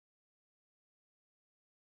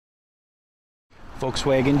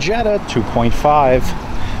Volkswagen Jetta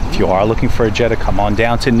 2.5. If you are looking for a Jetta, come on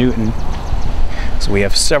down to Newton. So we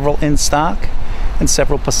have several in stock and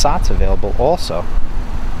several Passats available also.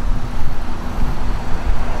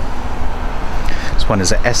 This one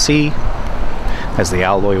is a SE, has the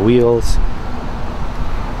alloy wheels,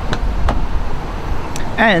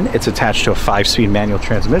 and it's attached to a 5-speed manual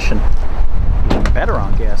transmission. Even better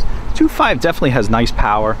on gas. 2.5 definitely has nice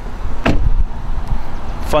power.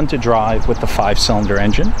 Fun to drive with the 5-cylinder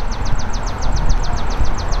engine.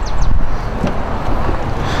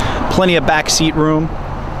 Plenty of back seat room.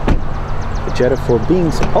 The Jetta, for being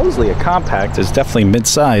supposedly a compact, is definitely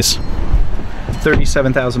mid-size.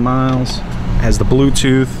 37,000 miles. Has the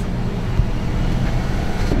Bluetooth.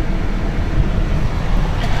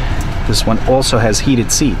 This one also has heated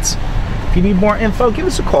seats. If you need more info, give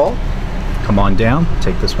us a call. Come on down,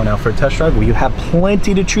 take this one out for a test drive. We have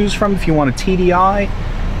plenty to choose from. If you want a TDI,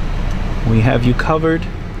 we have you covered.